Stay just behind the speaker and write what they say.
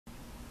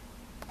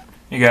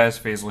Hey guys,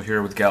 Faisal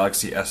here with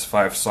Galaxy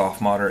S5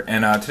 softModder,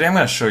 and today I'm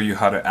going to show you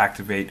how to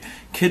activate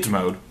Kids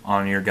Mode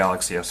on your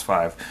Galaxy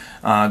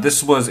S5.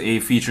 This was a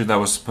feature that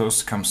was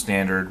supposed to come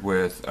standard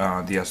with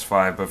the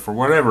S5, but for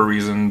whatever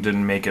reason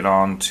didn't make it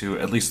on to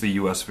at least the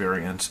US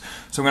variants.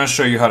 So I'm going to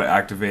show you how to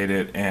activate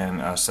it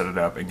and set it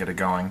up and get it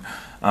going.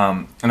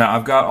 Now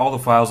I've got all the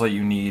files that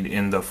you need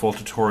in the full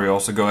tutorial,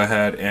 so go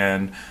ahead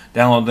and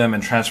download them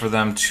and transfer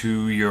them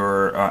to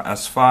your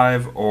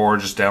S5, or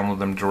just download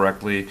them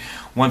directly.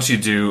 Once you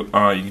do,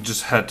 you can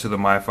just head to the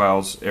My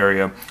Files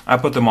area. I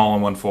put them all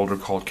in one folder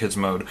called Kids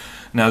Mode.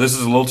 Now this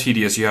is a little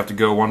tedious. You have to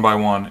go one by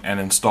one and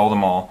install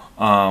them all.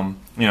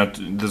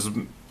 There's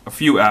a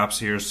few apps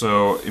here,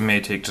 so it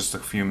may take just a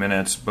few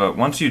minutes, but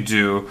once you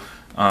do,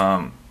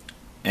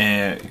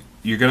 and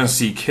you're going to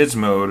see Kids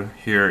Mode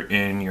here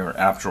in your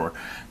app drawer.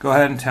 Go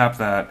ahead and tap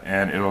that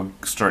and it'll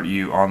start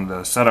you on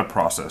the setup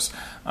process.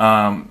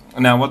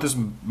 Now what this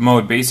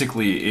mode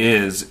basically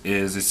is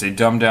it's a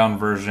dumbed down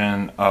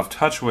version of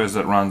TouchWiz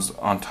that runs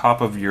on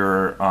top of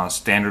your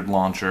standard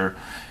launcher,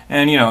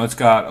 and it's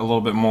got a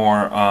little bit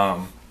more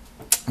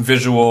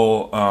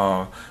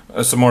visual,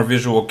 some more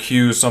visual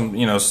cues,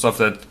 some stuff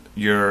that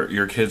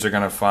your kids are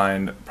going to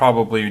find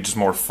probably just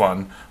more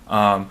fun.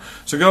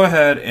 So go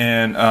ahead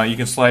and you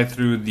can slide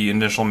through the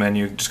initial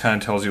menu. It just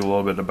kind of tells you a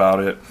little bit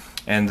about it,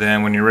 and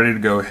then when you're ready to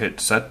go,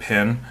 hit set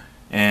pin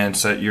and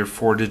set your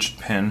 4-digit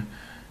pin,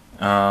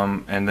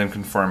 and then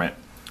confirm it.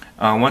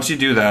 Once you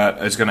do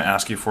that, it's going to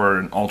ask you for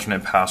an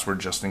alternate password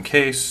just in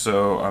case,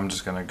 so I'm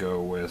just going to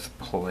go with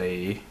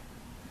play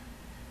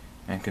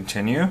and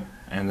continue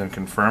and then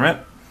confirm it.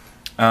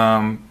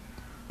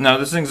 Now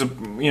this thing's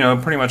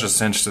pretty much a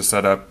cinch to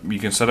set up. You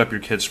can set up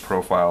your kid's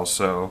profile,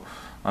 so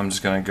I'm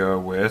just gonna go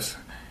with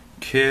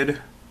kids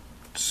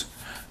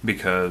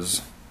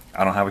because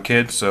I don't have a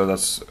kid, so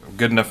that's a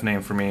good enough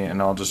name for me, and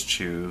I'll just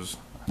choose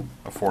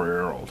a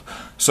 4-year-old.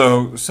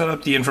 So set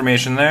up the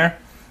information there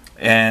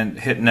and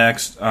hit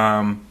next.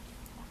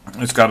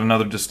 It's got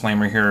another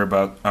disclaimer here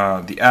about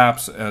the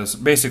apps, as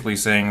basically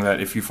saying that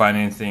if you find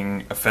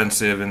anything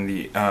offensive in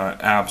the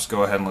apps,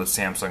 go ahead and let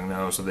Samsung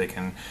know so they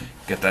can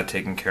get that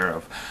taken care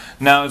of.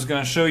 Now it's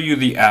going to show you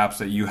the apps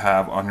that you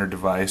have on your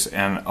device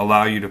and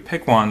allow you to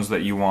pick ones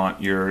that you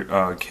want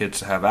your kids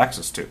to have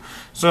access to.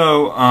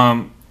 So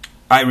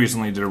I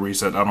recently did a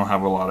reset. I don't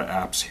have a lot of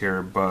apps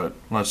here, but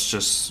let's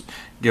just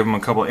give them a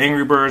couple of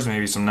Angry Birds,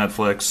 maybe some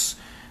Netflix,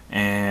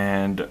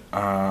 and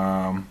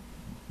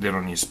they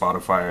don't need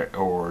Spotify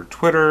or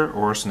Twitter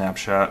or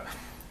Snapchat.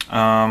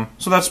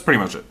 So that's pretty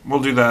much it. We'll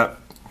do that.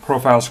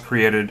 Profile's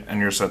created and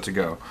you're set to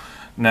go.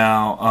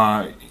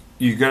 Now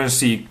you're going to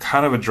see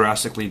kind of a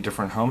drastically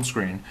different home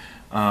screen.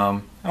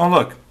 Oh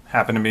look,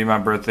 happened to be my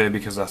birthday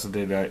because that's the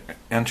day that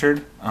I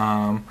entered.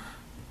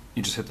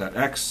 You just hit that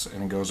X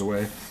and it goes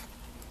away.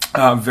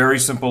 Very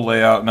simple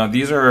layout. Now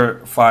these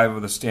are 5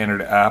 of the standard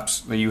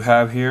apps that you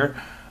have here.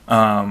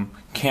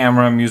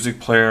 Camera, music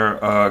player,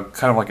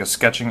 kind of like a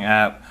sketching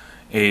app,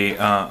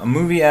 a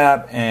movie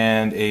app,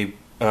 and a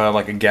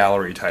like a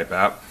gallery type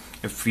app.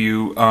 If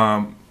you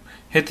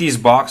hit these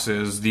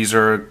boxes, these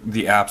are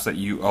the apps that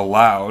you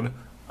allowed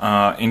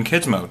in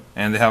Kids Mode,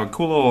 and they have a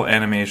cool little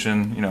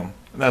animation.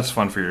 That's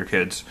fun for your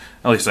kids.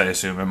 At least I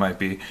assume it might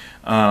be.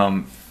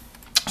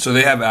 So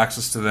they have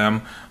access to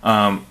them.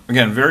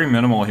 Again, very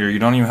minimal here. You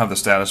don't even have the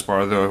status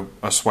bar, though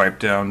a swipe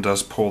down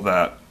does pull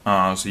that,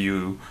 so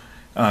you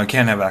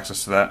can have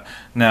access to that.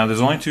 Now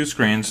there's only 2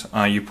 screens.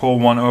 You pull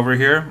one over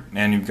here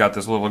and you've got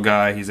this little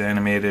guy. He's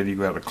animated. You've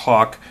got a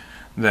clock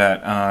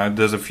that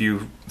does a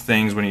few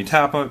things when you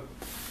tap it.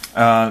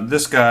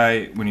 This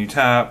guy, when you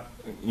tap,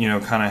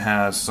 kind of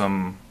has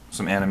some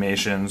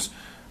animations,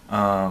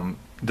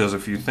 does a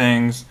few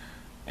things,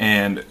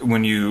 and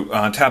when you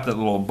tap that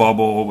little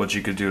bubble, what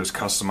you could do is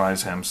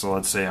customize him. So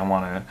let's say I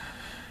want to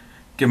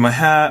give him a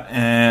hat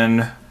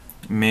and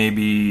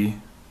maybe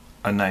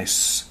a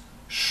nice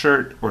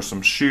shirt or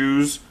some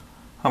shoes.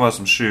 How about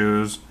some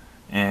shoes?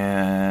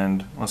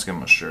 And let's give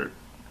him a shirt.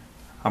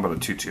 How about a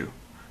tutu?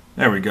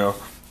 There we go.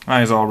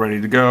 He's all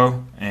ready to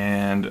go,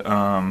 and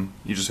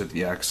you just hit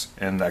the X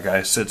and that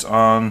guy sits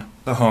on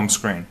the home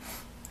screen.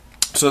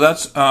 So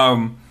that's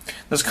kind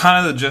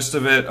of the gist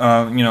of it.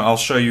 I'll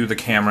show you the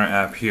camera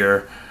app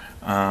here.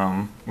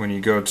 When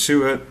you go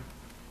to it,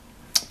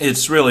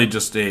 it's really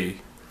just a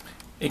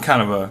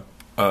kind of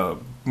a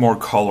more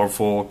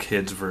colorful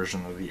kids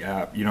version of the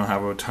app. You don't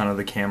have a ton of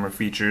the camera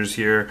features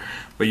here,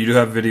 but you do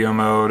have video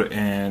mode,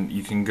 and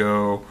you can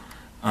go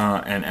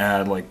and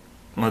add, like,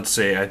 let's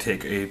say I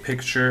take a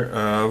picture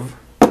of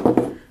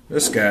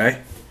this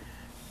guy,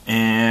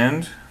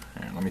 and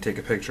let me take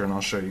a picture and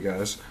I'll show you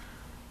guys.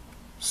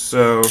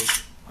 So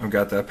I've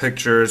got that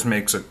picture. It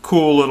makes a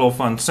cool little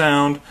fun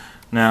sound.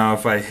 Now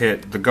if I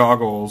hit the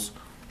goggles,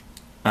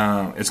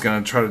 it's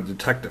going to try to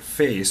detect a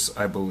face,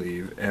 I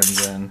believe, and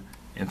then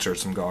insert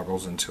some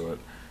goggles into it.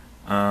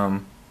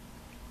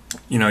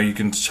 You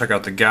can check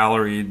out the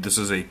gallery. This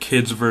is a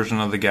kids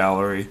version of the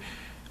gallery.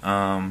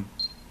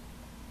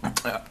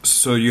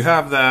 So you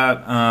have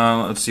that.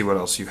 Let's see what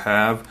else you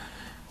have.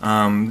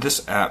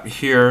 This app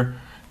here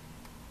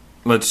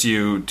lets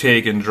you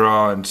take and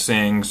draw and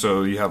sing.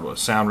 So you have a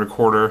sound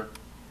recorder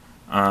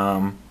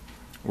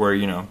where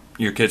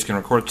your kids can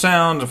record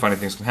sounds and funny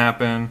things can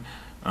happen.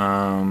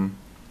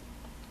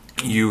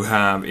 You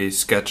have a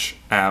sketch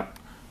app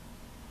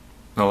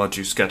that'll let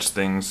you sketch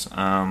things.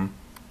 I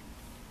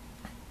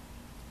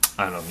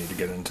don't need to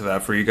get into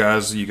that for you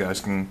guys. You guys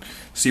can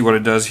see what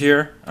it does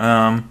here.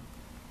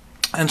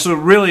 And so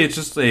really it's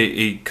just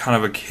a kind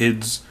of a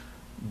kids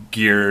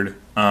geared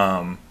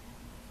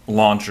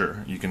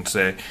launcher, you can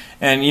say.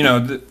 And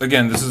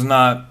again, this is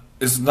not,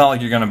 it's not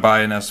like you're going to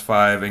buy an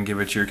S5 and give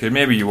it to your kid.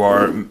 Maybe you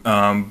are,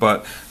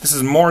 but this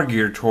is more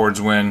geared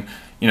towards when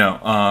they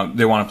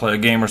want to play a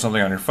game or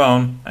something on your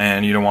phone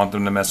and you don't want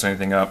them to mess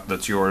anything up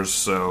that's yours.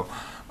 So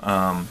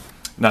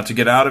not to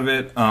get out of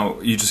it,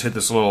 you just hit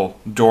this little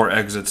door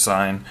exit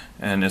sign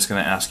and it's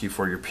going to ask you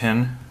for your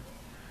PIN,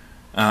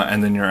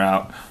 and then you're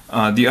out.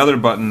 The other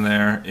button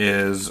there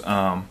is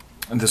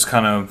this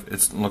kind of,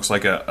 it looks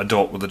like an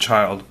adult with a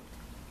child,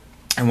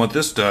 and what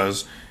this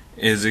does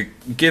is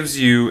it gives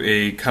you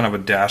a kind of a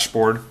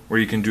dashboard where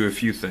you can do a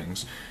few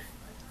things.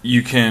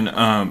 You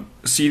can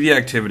see the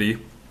activity,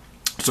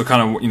 so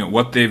kind of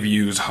what they've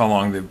used, how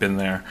long they've been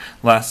there,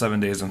 last 7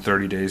 days and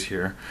 30 days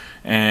here,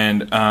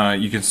 and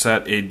you can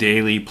set a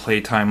daily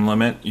playtime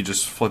limit. You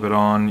just flip it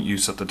on, you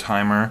set the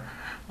timer.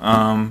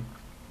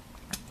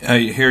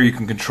 Here you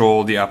can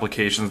control the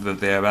applications that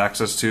they have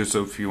access to,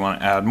 so if you want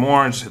to add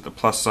more, just hit the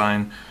plus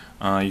sign.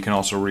 You can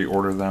also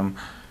reorder them.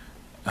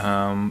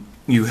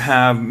 You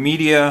have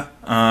media,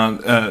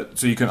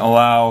 so you can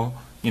allow,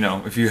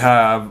 if you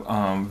have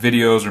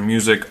videos or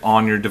music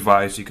on your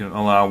device, you can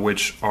allow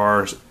which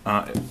are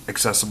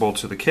accessible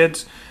to the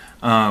kids.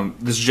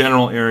 This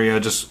general area,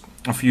 just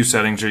a few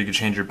settings here. You can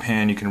change your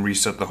PIN, you can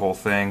reset the whole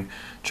thing,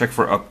 check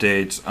for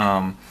updates,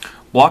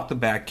 block the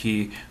back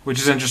key, which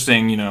is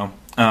interesting.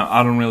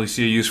 I don't really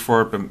see a use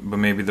for it, but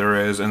maybe there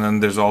is. And then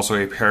there's also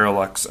a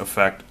parallax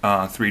effect,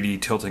 3D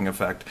tilting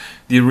effect.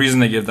 The reason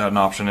they give that an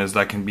option is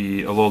that can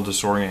be a little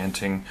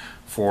disorienting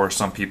for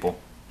some people.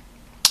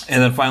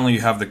 And then finally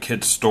you have the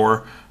kids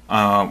store,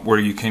 where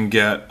you can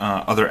get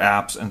other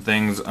apps and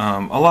things. A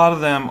lot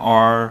of them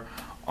are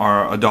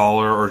 $1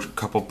 or a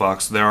couple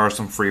bucks. There are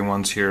some free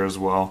ones here as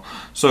well,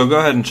 so go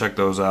ahead and check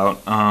those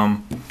out.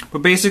 But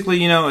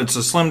basically, it's a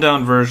slimmed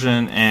down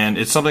version, and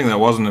it's something that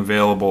wasn't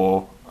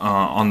available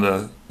on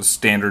the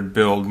standard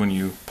build when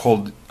you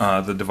pulled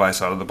the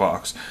device out of the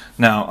box.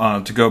 Now,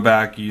 to go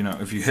back,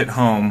 if you hit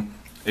home,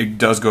 it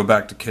does go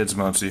back to kids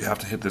mode, so you have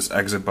to hit this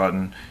exit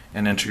button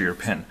and enter your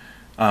PIN.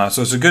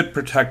 So it's a good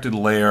protected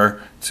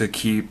layer to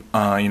keep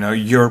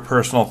your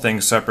personal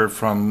things separate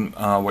from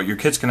what your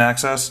kids can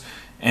access.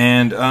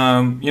 And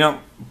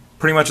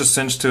pretty much a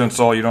cinch to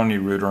install. You don't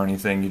need root or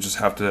anything. You just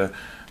have to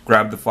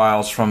grab the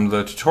files from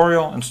the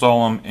tutorial,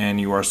 install them,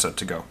 and you are set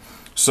to go.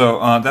 So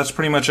that's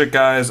pretty much it,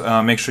 guys.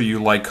 Make sure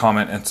you like,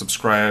 comment, and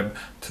subscribe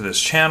to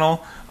this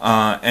channel.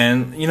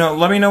 And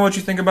let me know what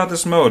you think about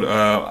this mode.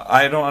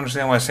 I don't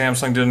understand why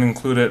Samsung didn't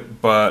include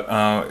it, but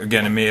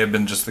again, it may have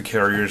been just the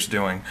carriers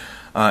doing.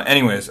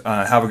 Anyways,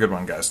 have a good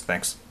one, guys.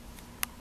 Thanks.